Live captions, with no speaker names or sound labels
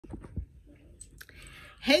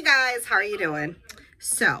Hey guys, how are you doing?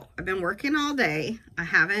 So, I've been working all day. I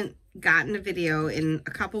haven't gotten a video in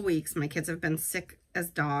a couple weeks. My kids have been sick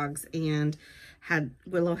as dogs and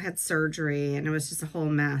Willow had surgery and it was just a whole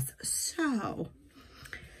mess. So,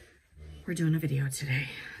 we're doing a video today.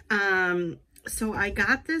 So I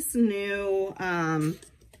got this new, palette.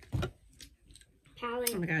 Oh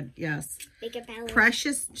my God, yes. Makeup palette.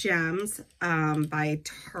 Precious Gems, by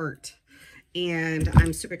Tarte. And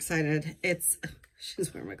I'm super excited.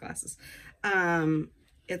 She's wearing my glasses.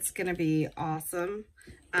 It's gonna be awesome.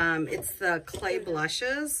 It's the clay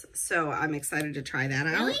blushes, so I'm excited to try that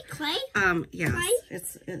out. Really? Clay? Yes, clay?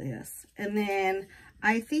 it is. And then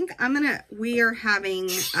I think we are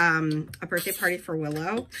having a birthday party for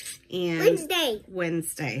Willow and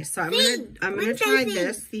Wednesday. So I'm gonna try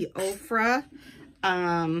this, the Ofra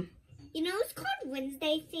you know it's called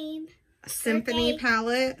Wednesday theme? Symphony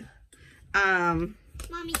palette.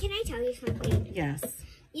 Mommy, can I tell you something? Yes.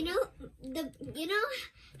 You know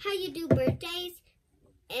how you do birthdays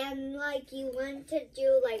and like you want to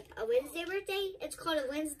do like a Wednesday birthday? It's called a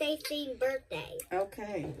Wednesday themed birthday.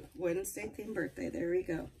 Okay, Wednesday themed birthday. There we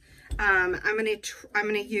go. I'm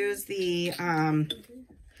gonna use the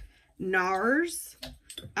NARS.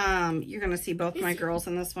 You're gonna see both my girls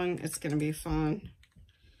in this one. It's gonna be fun.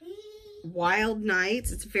 Wild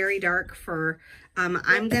Nights. It's very dark for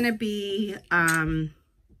I'm gonna be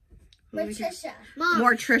Morticia.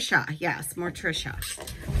 Morticia, yes, Morticia.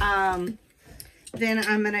 Then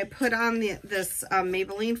I'm gonna put on this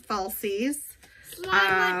Maybelline Falsies.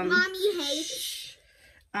 Slime what Mommy hates.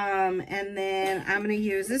 And then I'm gonna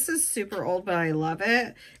use, this is super old, but I love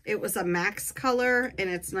it. It was a Max color and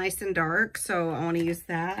it's nice and dark, so I want to use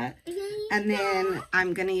that. And then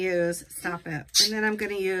I'm gonna use, stop it. And then I'm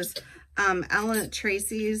gonna use Ellen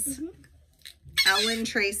Tracy's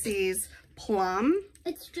Plum.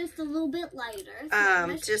 It's just a little bit lighter.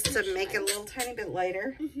 Just to make it a little tiny bit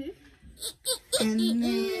lighter. And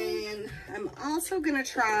then I'm also gonna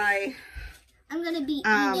try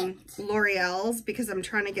L'Oreal's because I'm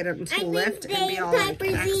trying to get them to lift and be all like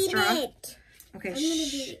extra. Okay,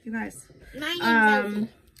 shh, you guys. Then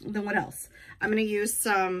what else? I'm gonna use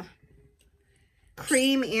some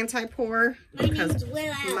cream anti-pore because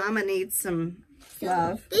Mama needs some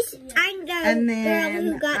love. And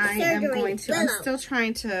then I am going to, I'm still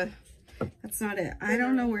trying to, that's not it. I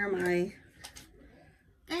don't know where my,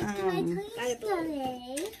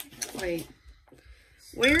 wait,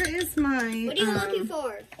 where is my, what are you looking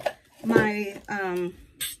for? My,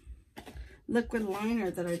 liquid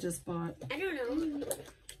liner that I just bought. I don't know.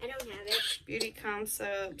 I don't have it. Beauty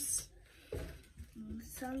Concepts.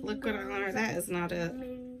 Liquid liner, that is not it.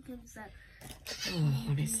 Oh,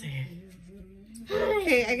 let me see.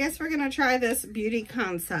 Okay, I guess we're going to try this Beauty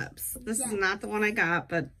Concepts. This is not the one I got,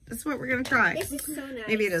 but this is what we're going to try. This is so nice.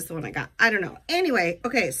 Maybe it is the one I got. I don't know. Anyway,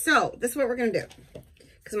 okay, so this is what we're going to do.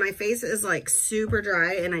 Because my face is like super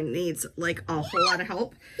dry and it needs like a whole lot of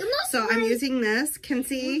help. So I'm using this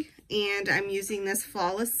Kinsey and I'm using this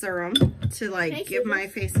Flawless Serum to like give my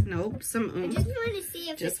face, some oomph. I just wanted to see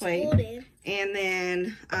if just it's wait. golden. And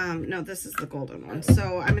then, no, this is the golden one.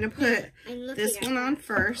 So I'm going to put this one on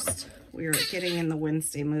first. We're getting in the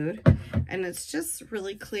Wednesday mood. And it's just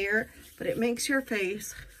really clear, but it makes your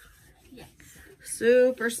face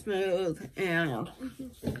super smooth and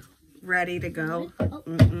ready to go.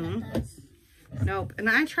 Nope. And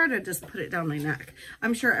I try to just put it down my neck.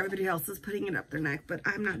 I'm sure everybody else is putting it up their neck, but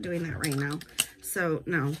I'm not doing that right now. So,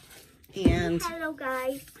 no. And hello,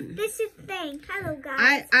 guys. This is the thing. Hello,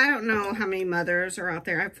 guys. I don't know how many mothers are out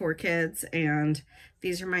there. I have 4 kids, and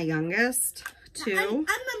these are my youngest, 2. I'm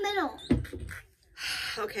the middle.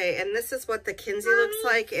 Okay, and this is what the Kinsey looks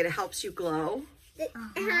like. It helps you glow.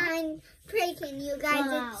 I'm breaking you guys.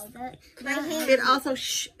 Wow, my hand. It also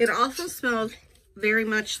smells very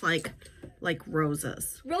much like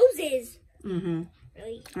roses. Roses. Mm-hmm.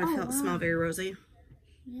 Really? I smell very rosy.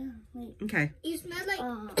 Yeah. Wait. Okay. You smell like.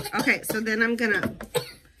 Okay, so then I'm gonna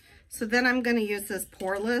use this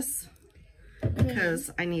Poreless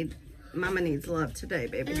because Mama needs love today,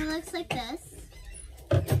 baby. And it looks like this.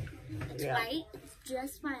 It's white. It's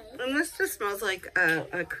just white. And this just smells like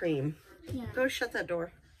a cream. Yeah. Go shut that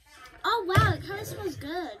door. Oh wow, it kind of smells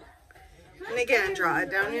good. And again, draw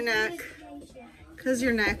it down your neck. Because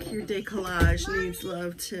your décollage needs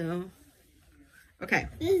love too. Okay.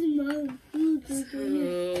 This is mine.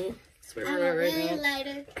 So, right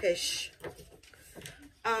lighter. Okay, shh.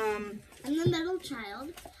 I'm the middle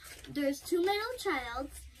child. There's 2 middle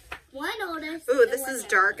childs. One oldest. Ooh, this is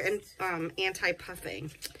dark and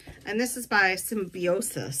anti-puffing. And this is by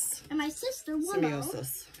Symbiosis. And my sister, Willow.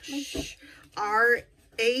 Symbiosis. Shh. R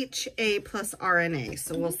HA plus RNA,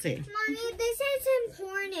 so we'll see. Mommy, this is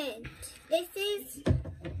important. This is...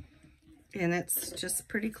 And it's just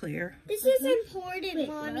pretty clear. This is important, wait,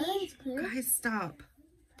 Mommy. Guys, stop.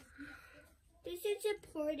 This is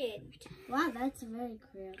important. Wow, that's very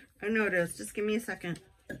clear. I know it is. Just give me a second.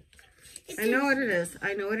 I know what it is.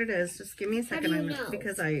 I know what it is. Just give me a second. How do you know?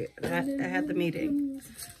 Because I had the meeting.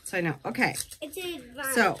 So I know. Okay. It's an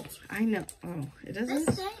invite. So, I know. Oh, it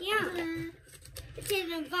isn't? Yeah. It's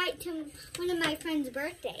an invite to one of my friend's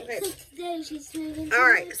birthdays. Okay. So today she's moving. All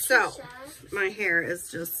right. So, my hair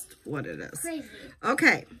is just what it is. Crazy.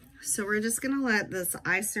 Okay. So, we're just going to let this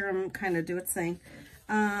eye serum kind of do its thing.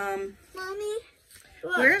 Mommy,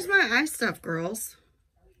 look. Where's my eye stuff, girls?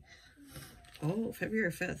 Oh,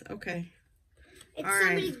 February 5th. Okay. It's all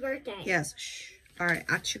somebody's right. birthday. Yes. Shh. All right.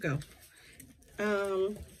 Out you go.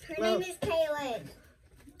 Her name is Kaylin.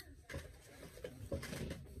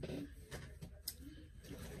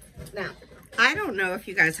 Now, I don't know if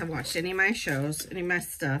you guys have watched any of my shows, any of my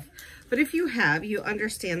stuff, but if you have, you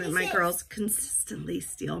understand that my girls consistently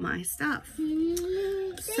steal my stuff.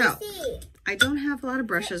 So, I don't have a lot of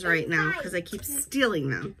brushes right now because I keep stealing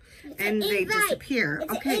them and they disappear.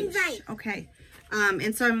 Okay. Okay.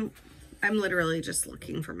 And so I'm literally just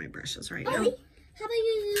looking for my brushes right now. How about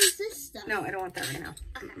you use this stuff? No, I don't want that right now.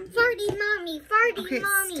 Farty mommy, farty Okay,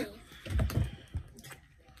 mommy.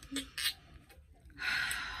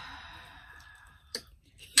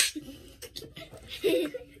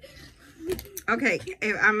 Okay,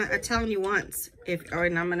 I'm telling you once,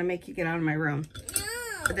 and I'm going to make you get out of my room. No.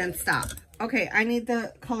 But then stop. Okay, I need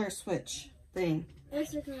the color switch thing.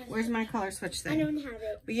 Where's my color switch thing? I don't have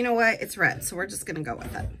it. But you know what? It's red, so we're just going to go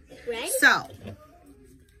with it. Red? So,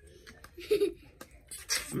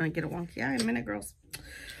 I'm going to get a wonky eye in a minute, girls.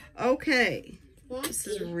 Okay. Wonky. This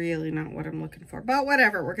is really not what I'm looking for. But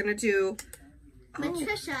whatever. We're going to do...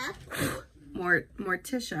 Morticia.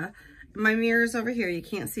 Morticia. My mirror's over here. You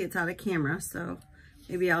can't see, it's out of camera, so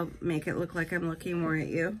maybe I'll make it look like I'm looking more at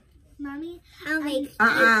you. Mommy, I'll make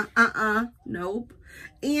nope.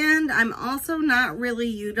 And I'm also not really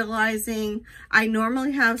utilizing, I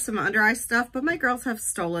normally have some under eye stuff, but my girls have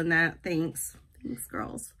stolen that. Thanks,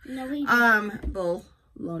 girls. No, we don't.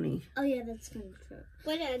 Baloney. Oh yeah, that's kind of true.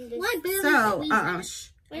 What under? So,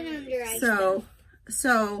 What under eye?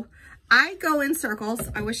 So I go in circles.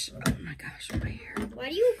 I wish, oh my gosh, my hair. Why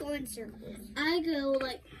do you go in circles? I go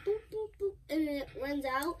like boop, boop, boop, and it runs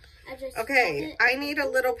out. I just Okay, I need a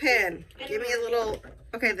little pin. Give me a little,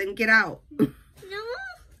 okay, then get out. No.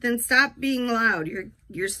 Then stop being loud.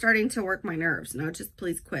 You're starting to work my nerves. No, just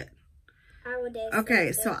please quit. I would.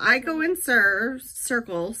 Okay, so I go in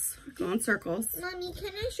circles. Go in circles. Mommy,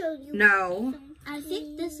 can I show you? No. I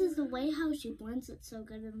think this is the way how she blends it so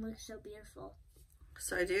good and looks so beautiful.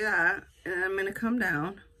 So I do that, and I'm going to come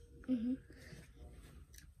down.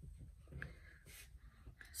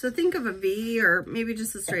 So think of a V or maybe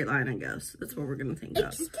just a straight line, I guess. That's what we're going to think of.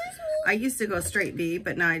 Excuse me? I used to go straight V,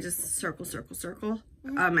 but now I just circle, circle, circle.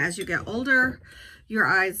 As you get older, your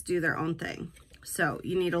eyes do their own thing. So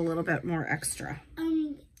you need a little bit more extra.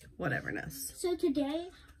 Whateverness. So today,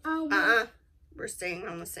 we're staying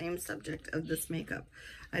on the same subject of this makeup.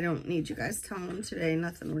 I don't need you guys telling them today.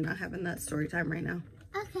 Nothing. We're not having that story time right now.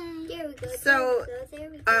 Okay. There we go. So, there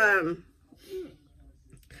we go.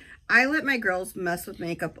 I let my girls mess with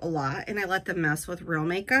makeup a lot, and I let them mess with real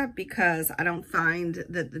makeup because I don't find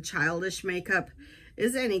that the childish makeup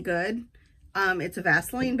is any good. It's a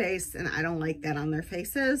Vaseline base, and I don't like that on their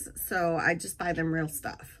faces, so I just buy them real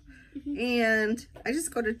stuff. And I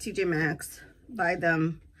just go to TJ Maxx, buy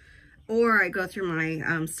them, or I go through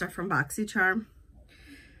my stuff from BoxyCharm,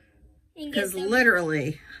 because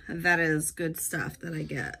literally that is good stuff that I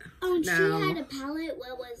get. Oh, and she had a palette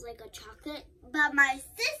that was like a chocolate, but my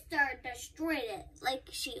sister destroyed it like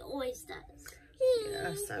she always does.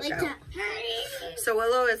 Yes, like that. So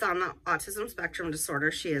Willow is on the autism spectrum disorder.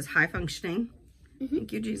 She is high functioning.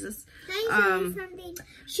 Thank you, Jesus.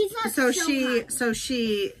 She's not so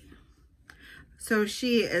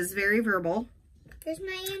she is very verbal. There's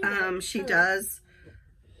my she does,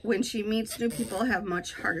 when she meets new people, have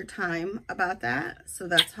much harder time about that. So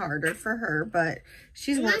that's harder for her, but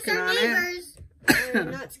she's working on it.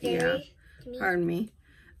 Not scary. Yeah. Pardon me.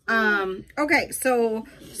 Okay, so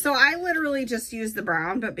I literally just use the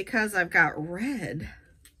brown, but because I've got red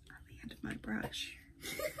on the end of my brush,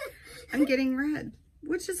 I'm getting red,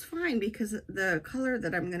 which is fine because the color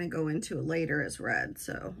that I'm going to go into later is red.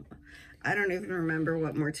 So I don't even remember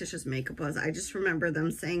what Morticia's makeup was. I just remember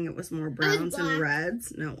them saying it was more browns and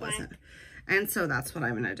reds. No, it wasn't. And so that's what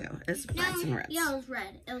I'm going to do, is browns and reds. Yeah, it was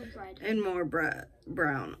red. It was red. And more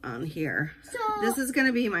brown on here. So this is going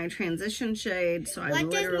to be my transition shade. So I'm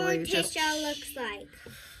literally what does Morticia looks like?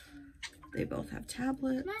 They both have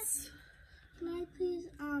tablets. Can I please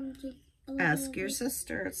ask your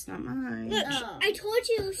sister. It's not mine. Look, I told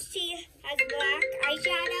you she has black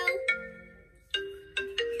eyeshadow.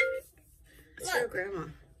 It's your grandma.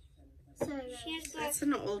 Sorry, she has black. That's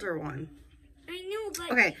an older one. I know,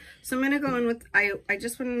 but okay. So I'm gonna go in with I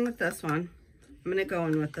just went in with this one. I'm gonna go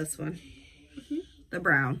in with this one. The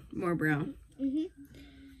brown, more brown.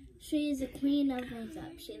 She is a queen of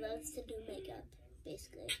makeup. She loves to do makeup,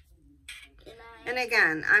 basically. And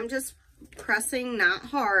again, I'm just pressing not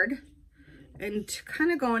hard and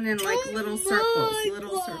kind of going in like little circles,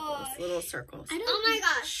 little circles. Oh my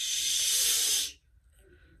gosh.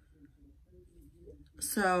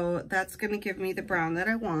 So that's going to give me the brown that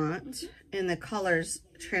I want and the colors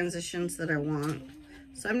transitions that I want.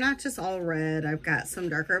 So I'm not just all red. I've got some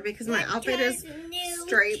darker because my outfit is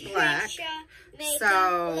straight black.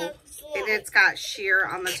 So, and it's got sheer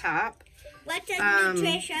on the top. What does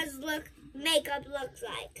Morticia's makeup looks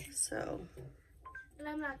like? So. And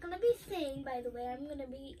I'm not going to be saying, by the way, I'm going to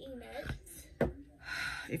be eating it.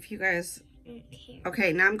 If you guys.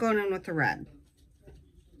 Okay, now I'm going in with the red.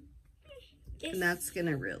 And that's going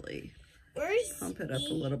to really pump it up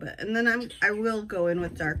a little bit. And then I will go in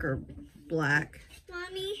with darker black.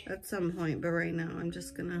 Mommy. At some point, but right now I'm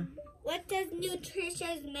just going to. What does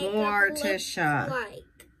Morticia's makeup look like?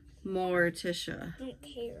 Morticia. I don't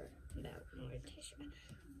care about Morticia.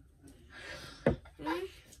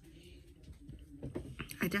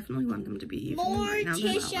 I definitely want them to be even.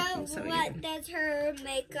 Morticia, what does her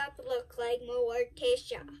makeup look like?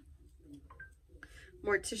 Morticia.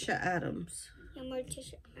 Morticia Addams. Yeah,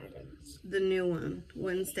 Morticia Addams. The new one.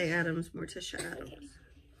 Wednesday Addams, Morticia Addams.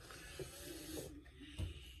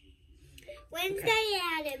 Okay. Wednesday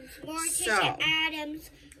Addams, Morticia Addams,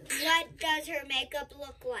 what does her makeup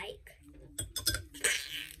look like?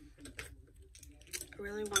 I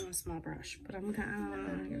really want a small brush, but I'm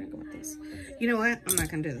gonna go with this. You know what? I'm not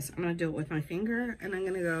gonna do this. I'm gonna do it with my finger, and I'm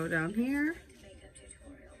gonna go down here. Makeup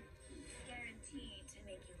tutorial, guaranteed to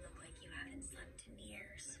make you look like you haven't slept in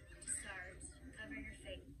years. To start, cover your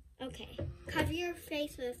face. Okay, cover your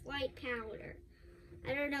face with white powder.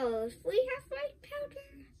 I don't know if we have white powder,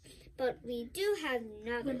 but we do have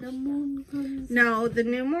another. No, the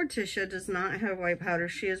new Morticia does not have white powder.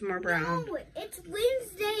 She is more brown. No, it's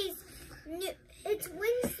Wednesdays. It's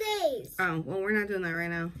Wednesdays. Oh, well, we're not doing that right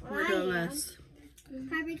now. We're doing this.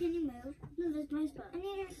 Harvey, can you move? No, that's my spot. I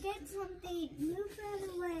need to get something. Move out of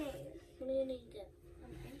the way. What do you need to do?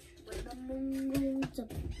 When the moon goes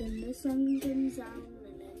up and the sun comes out.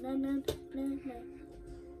 Na, na, na, na, na.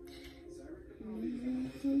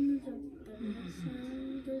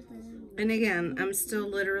 And again, I'm still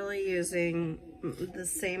literally using the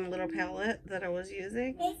same little palette that I was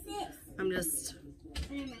using. I'm just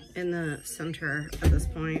in the center at this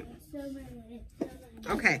point.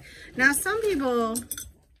 Okay, now some people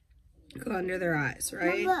go under their eyes,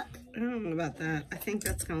 right? Look. I don't know about that. I think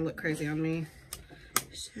that's gonna look crazy on me.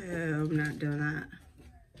 So I'm not doing that.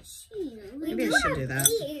 Maybe I should do that.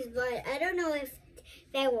 These, but I don't know if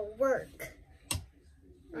they will work.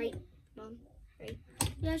 Right, Mom? Right?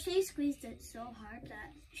 Yeah, she squeezed it so hard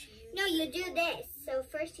that she... No, you do this. So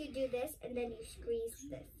first you do this, and then you squeeze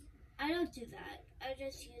this. I don't do that. I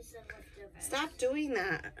just use them with the brush. Stop doing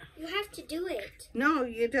that. You have to do it. No,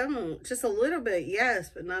 you don't. Just a little bit, yes,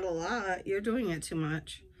 but not a lot. You're doing it too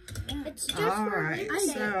much. Yeah. It's just All for right,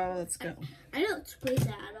 Wednesday. so let's go. I don't squeeze it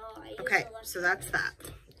at all. Okay, so that's that.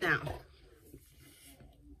 Now,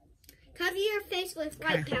 cover your face with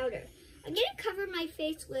white powder. I'm gonna cover my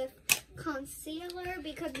face with concealer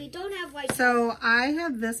because we don't have white. So I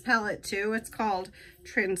have this palette too. It's called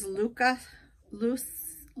Transluce.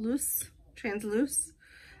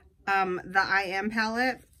 The I Am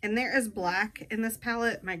palette, and there is black in this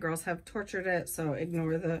palette. My girls have tortured it, so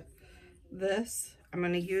ignore this. I'm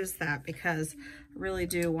gonna use that because I really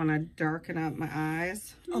do want to darken up my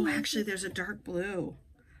eyes. Oh, actually, there's a dark blue.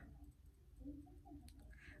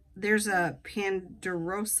 There's a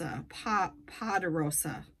Ponderosa.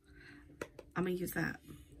 I'm gonna use that.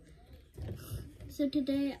 So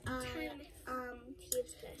today, use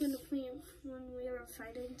this. when we were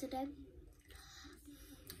fighting today,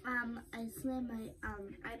 I slammed my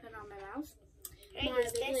iPad on my mouth. Can I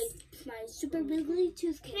use this? My super wiggly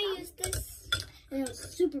tooth came Can I out, use this? and it was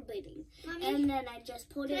super bleeding. Mommy? And then I just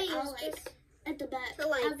pulled Can I it out use like this? at the back. To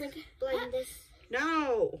like I was like, blend this.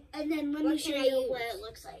 No. and then let What me show can I you use? what it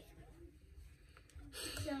looks like.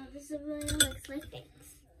 So this is what it looks like.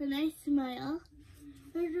 Thanks. when I smile.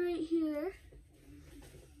 It's right here.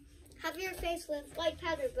 Have your face with white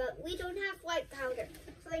powder, but we don't have white powder.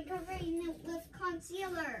 So I'm covering it with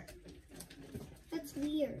concealer. That's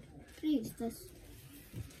weird. I use this.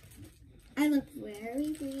 I look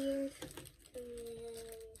very weird.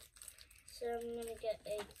 So I'm gonna get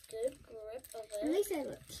a good grip of it. At least I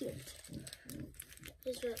look cute.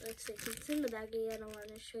 Here's what it looks like. It's in the baggie. I don't want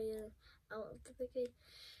to show you out of the baggie.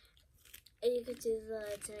 And you can see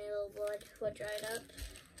the tiny little blood what dried up.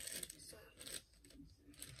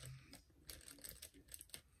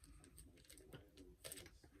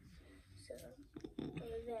 So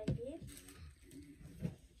the baggie.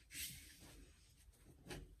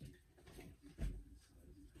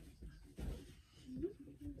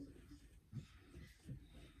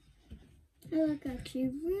 I look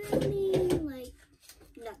actually really like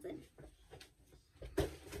nothing.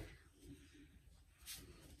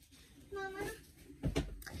 Mama.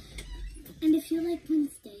 And if you like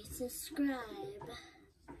Wednesday, subscribe.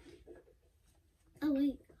 Oh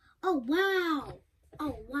wait. Oh wow.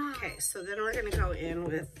 Oh wow. Okay, so then we're gonna go in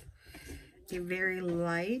with a very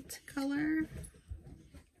light color.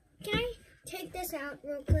 Can I take this out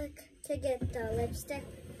real quick to get the lipstick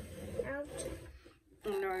out?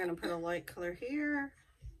 And then we're gonna put a light color here.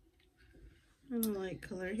 And a light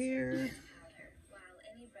color here. While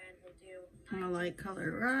any brand will do, And a light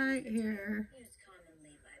color right here. used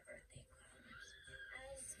commonly by birthday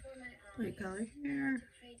clowners. As for my Light color eyes, here.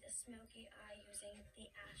 to create a smoky eye using the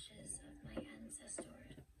ashes of my ancestors.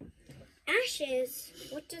 Ashes?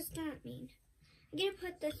 What does that mean? I'm gonna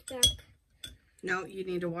put this back. No, you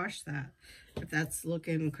need to wash that if that's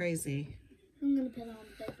looking crazy. I'm gonna put on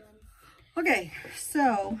a big one. Okay,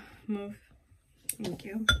 so move. Thank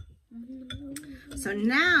you. So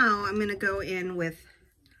now I'm gonna go in with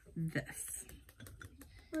this.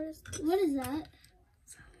 What is that?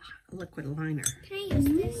 It's a liquid liner. Can I use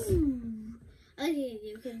this? Okay,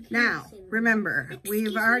 you can. Now, remember,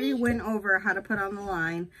 we've already went over how to put on the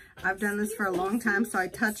line. I've done this for a long time, so I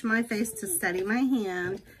touch my face to steady my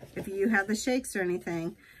hand. If you have the shakes or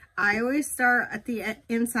anything, I always start at the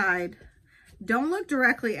inside. Don't look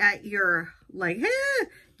directly at your, like,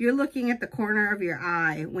 you're looking at the corner of your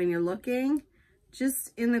eye when you're looking.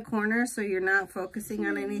 Just in the corner so you're not focusing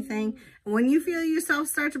on anything. When you feel yourself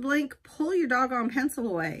start to blink, pull your doggone pencil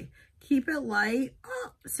away. Keep it light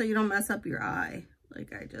so you don't mess up your eye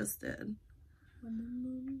like I just did.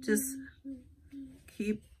 Just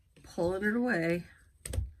keep pulling it away.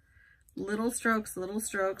 Little strokes, little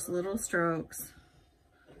strokes, little strokes.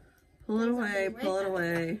 Pull it away, pull it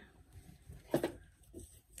away.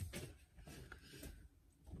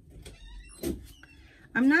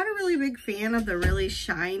 I'm not a really big fan of the really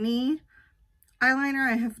shiny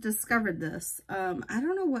eyeliner. I have discovered this. I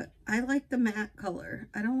don't know what, I like the matte color.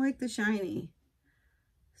 I don't like the shiny.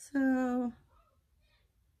 So,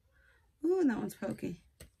 ooh, that one's pokey.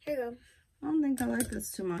 Here you go. I don't think I like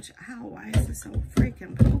this too much. Ow, why is this so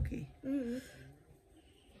freaking pokey?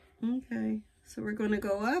 Okay, so we're going to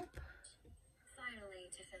go up. Finally,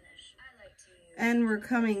 to finish, I like to use And we're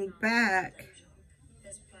coming back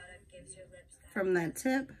this product gives your lips that from that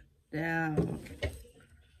tip down.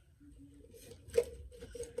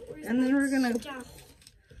 And then we're going to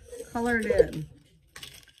color it in.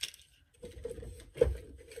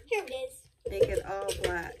 Here it is. Make it all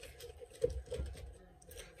black.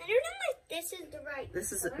 I don't know if this is the right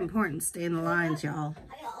This is color. important. Stay in the lines, y'all.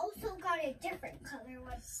 I also got a different color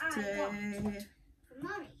one. I got Stay. from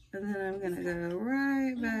Mommy. And then I'm going to go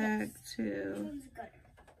right back This to... one's good.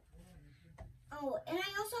 Oh, and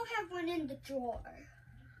I also have one in the drawer.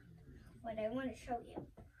 What I want to show you.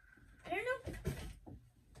 I don't know.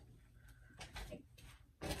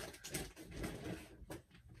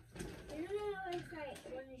 I don't know if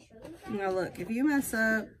I want to show you that. Now look, if you mess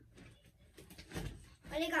up,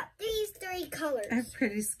 But I got these three colors. I have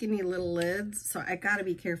pretty skinny little lids, so I got to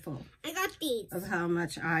be careful I got these. of how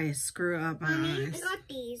much I screw up my Mommy, I eyes. got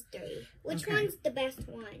these three. Which Okay. one's the best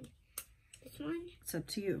one? This one? It's up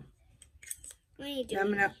to you. What are you Now I'm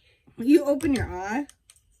doing? gonna, you open your eye.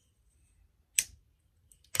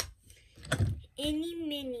 Any,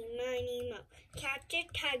 mini, miny, mo. Catch a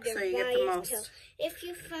tiger So you by get the his most. tail. If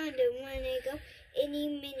you find it when I go, any,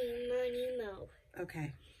 mini, miny, mo.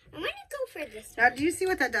 Okay. I'm gonna go for this Now, one. do you see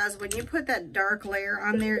what that does? When you put that dark layer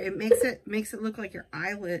on there, it makes it look like your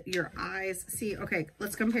eyelid, your eyes. See, okay,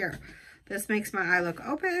 let's compare. This makes my eye look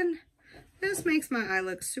open. This makes my eye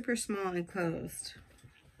look super small and closed.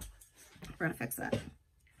 We're gonna fix that.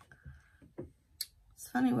 It's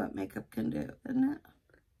funny what makeup can do, isn't it?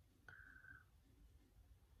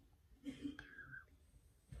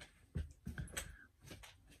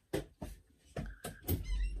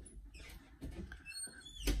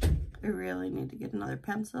 I really need to get another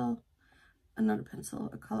pencil,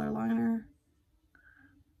 a color liner,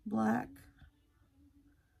 black.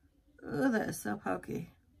 Oh, that is so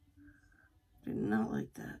pokey. I do not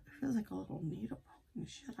like that. It feels like a little needle poking the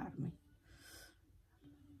shit out of me.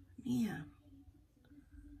 Yeah.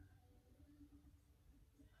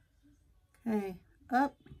 Okay,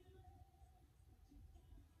 up.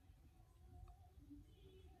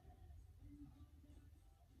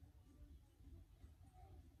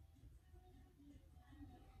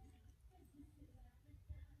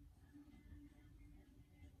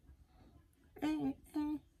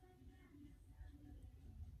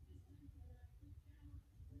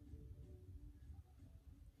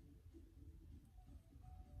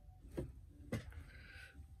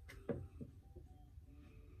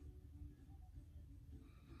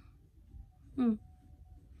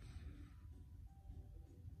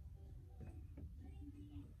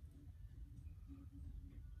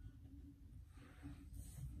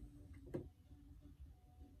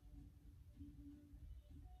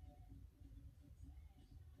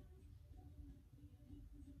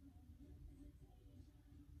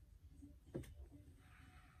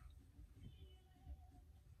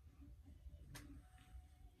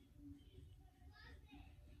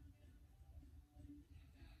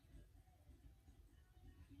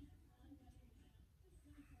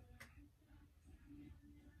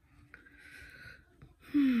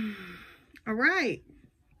 All right.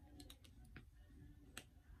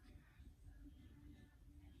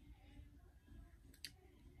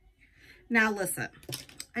 Now listen,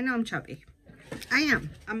 I know I'm chubby. I am.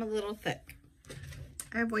 I'm a little thick.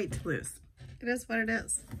 I have weight to lose. It is what it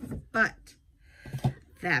is. But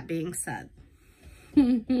that being said,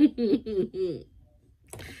 there's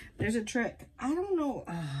a trick. I don't know.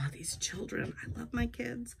 Oh, these children. I love my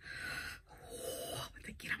kids. Oh, but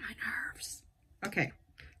they get on my nerves. Okay.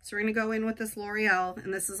 So we're going to go in with this L'Oreal,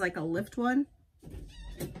 and this is like a lift one.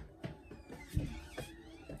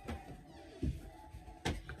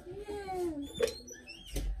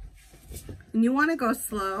 And you want to go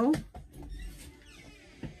slow.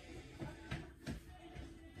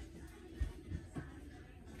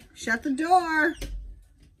 Shut the door.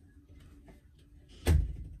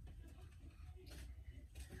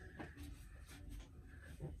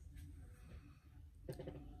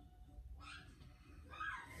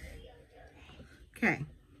 Okay,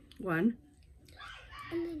 1.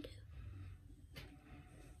 And then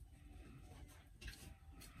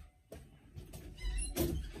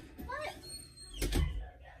 2.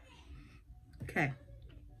 Okay.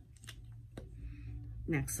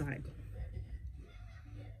 Next side.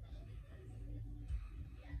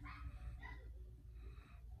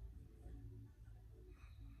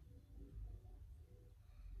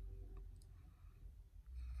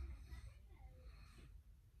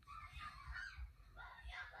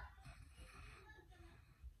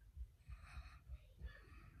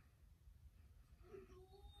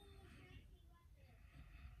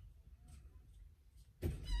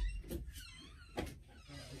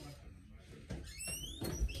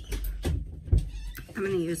 I'm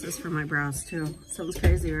going to use this for my brows too. Sounds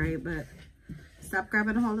crazy, right? But stop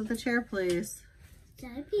grabbing a hold of the chair, please.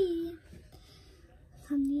 Debbie.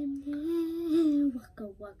 Waka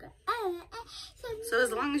waka. So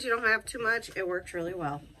as long as you don't have too much, it works really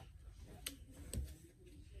well.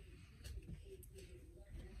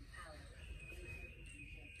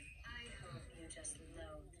 I hope you just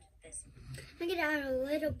loathe this I get out a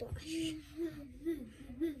little blush.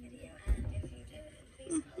 video, and if you did,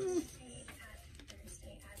 please post me at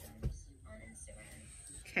Morticia Addams on Instagram.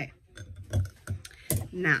 Okay.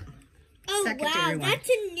 Now, Oh secondary wow, one. that's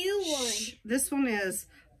a new one. This one is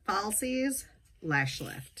Falsies Lash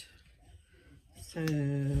Lift. So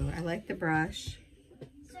I like the brush.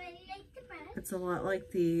 So I like the brush. It's a lot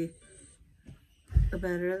like the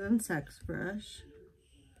Better Than Sex brush.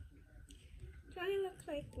 Trying to look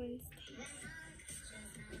like Wednesday.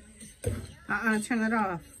 Turn that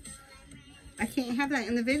off. I can't have that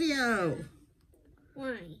in the video.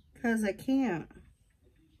 Why? Because I can't.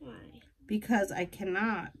 Why? Because I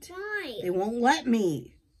cannot. Why? They won't let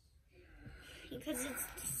me. Because it's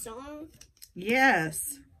the song.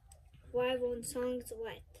 Yes. Why won't songs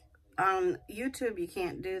what? On YouTube, you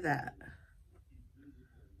can't do that.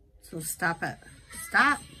 So stop it.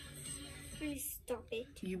 Stop. Trying to stop it.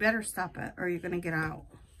 You better stop it or you're going to get out.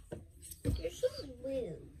 You're so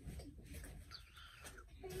rude.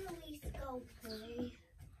 Please go play.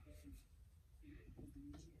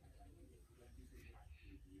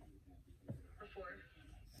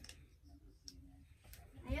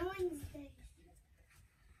 I don't want to stay.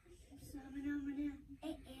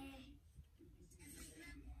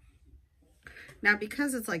 Now,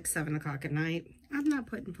 because it's like 7 o'clock at night, I'm not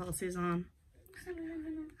putting falsies on.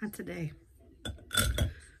 Not today.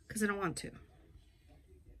 Because I don't want to.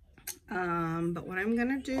 But what I'm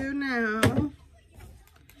going to do now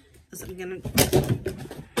is I'm going to...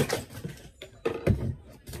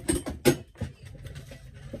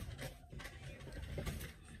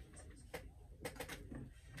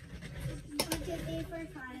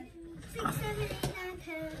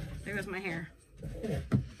 There goes my hair.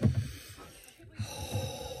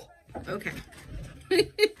 Okay.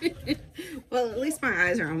 Well, at least my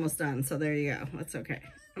eyes are almost done, so there you go. That's okay.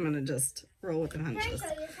 I'm gonna just roll with the hunches.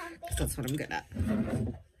 That's what I'm good at.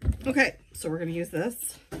 Okay, so we're gonna use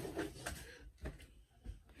this.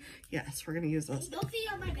 Yes, we're gonna use this. Don't feed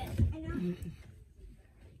on my bed. I know.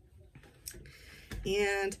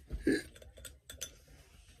 And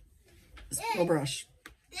spindle brush.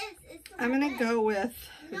 I'm gonna go with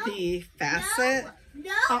the facet.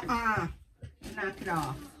 No. Knock it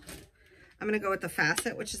off. I'm gonna go with the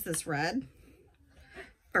facet, which is this red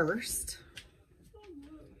first.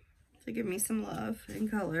 To give me some love and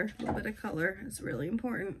color. A little bit of color is really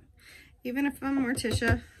important. Even if I'm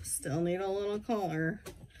Morticia, still need a little color.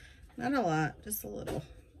 Not a lot, just a little.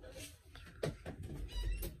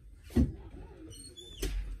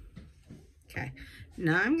 Okay,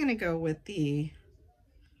 now I'm gonna go with the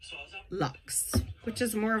Luxe, which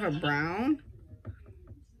is more of a brown.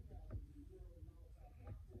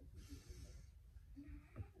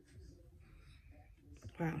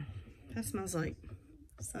 Wow, that smells like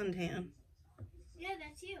suntan. Yeah,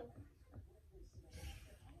 that's you.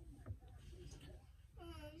 Oh,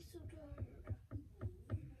 I'm so tired.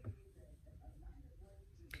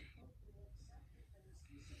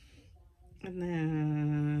 And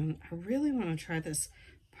then I really want to try this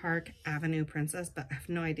Park Avenue Princess, but I have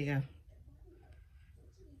no idea.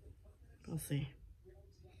 We'll see.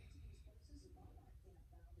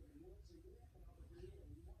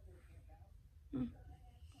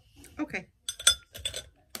 Okay.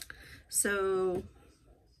 So,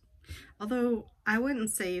 although I wouldn't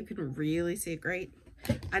say you can really see it great,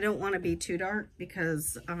 I don't want to be too dark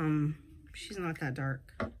because she's not that dark.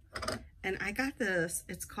 And I got this.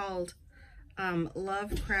 It's called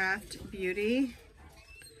Lovecraft Beauty.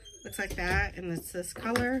 Looks like that, and it's this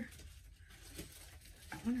color.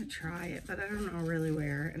 I want to try it, but I don't know really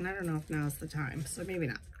where, and I don't know if now's the time, so maybe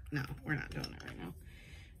not. No, we're not doing it right now.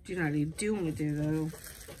 Do not do want to do though.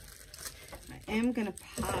 I am gonna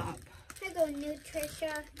pop. I go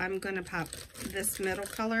Nutricia. I'm gonna pop this middle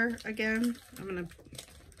color again. I'm gonna.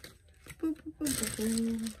 Boop, boop, boop, boop,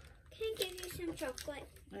 boop. Can I give you some chocolate?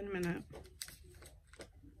 Wait a minute.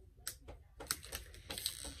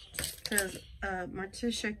 Because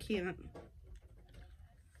Morticia can't.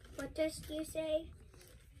 What does you say?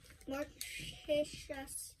 Morticia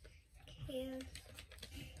can.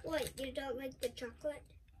 What? You don't like the chocolate?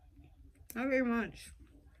 Not very much.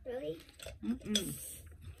 Really? Mm-mm.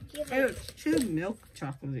 Do you like? It's too milk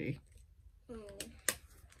chocolatey. Oh.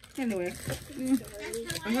 Anyway,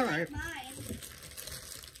 That's how all I right. like mine.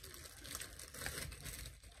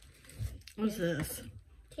 What's this?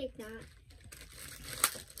 Take that.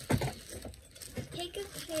 Take a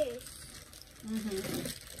kiss.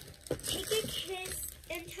 Take a kiss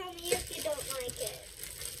and tell me if you don't like it.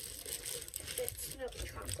 If it's milk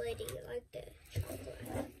chocolatey, you like the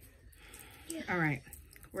chocolate. Yeah. All right,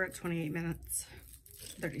 we're at 28 minutes,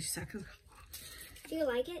 30 seconds. Do you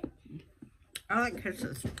like it? I like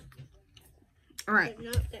kisses. All right, But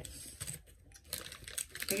not this.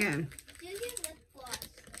 again. Do your lip gloss.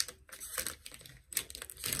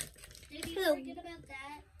 Did you Hello. forget about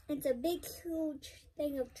that? It's a big, huge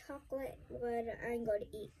thing of chocolate what I'm going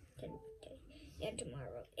to eat today and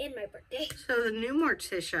tomorrow and my birthday. So the new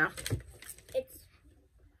Morticia It's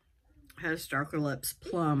has darker lips,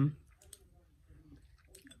 plum,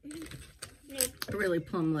 no, a really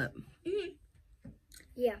plum lip.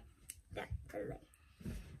 yeah, that color.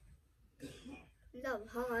 Love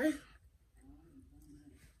hard.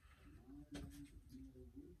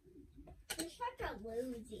 You're such a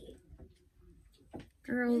losie.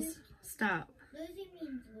 Girls, stop. Losie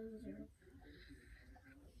means loser.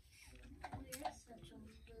 Oh, you're such a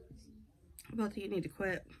losie. Both of you need to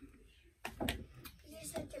quit. You're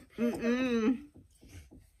such a Mm-mm.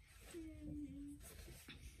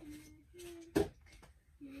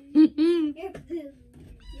 You're poo.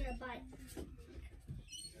 You're a butt.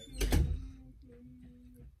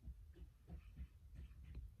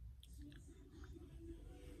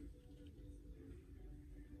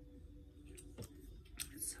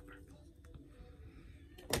 It's so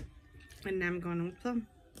purple. And now I'm going with plum.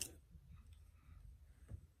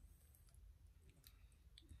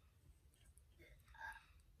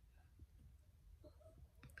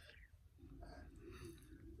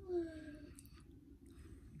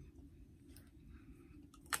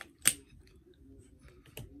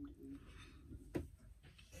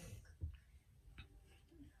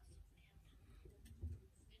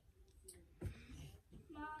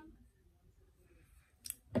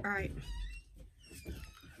 All right.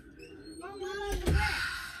 Mama,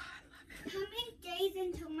 how many days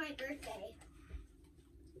until my birthday?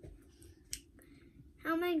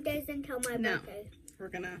 How many days until my birthday? We're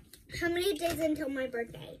gonna. How many days until my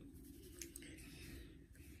birthday?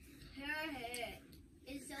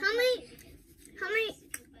 How many?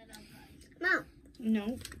 Mom.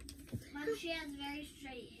 No. Mom, she has very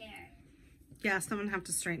straight hair. Yeah, someone have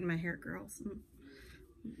to straighten my hair, girls.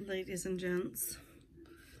 Ladies and gents.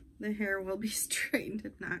 The hair will be straightened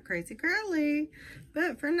and not crazy curly.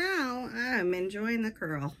 But for now, I'm enjoying the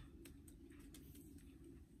curl.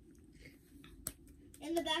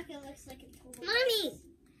 In the back, it looks like a total Mommy!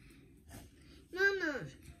 Mama.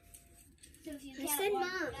 So if you I can't said walk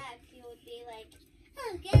Mom. back, you would be like,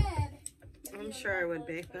 oh, good. I'm sure I would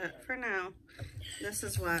be, but for now, this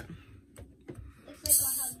is what Looks like a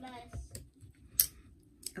hot mess.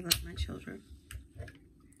 I love my children.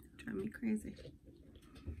 Drive me crazy.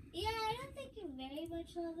 Yeah, I don't think you very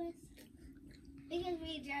much love us. Because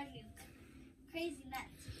we drive you crazy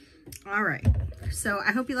nuts. All right. So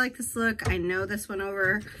I hope you like this look. I know this went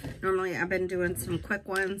over. Normally I've been doing some quick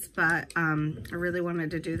ones, but I really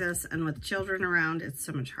wanted to do this. And with children around, it's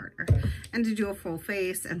so much harder. And to do a full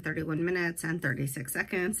face in 31 minutes and 36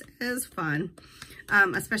 seconds is fun.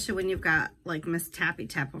 Especially when you've got like Miss Tappy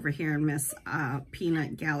Tap over here and Miss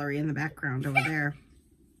Peanut Gallery in the background over there.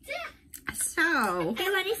 So, I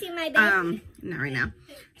want to see my baby. not right now.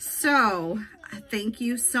 So, thank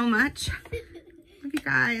you so much. Love you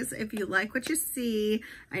guys. If you like what you see,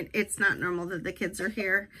 it's not normal that the kids are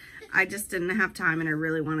here. I just didn't have time and I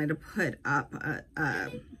really wanted to put up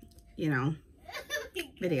a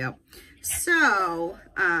video. So,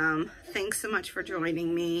 thanks so much for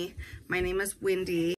joining me. My name is Wendy.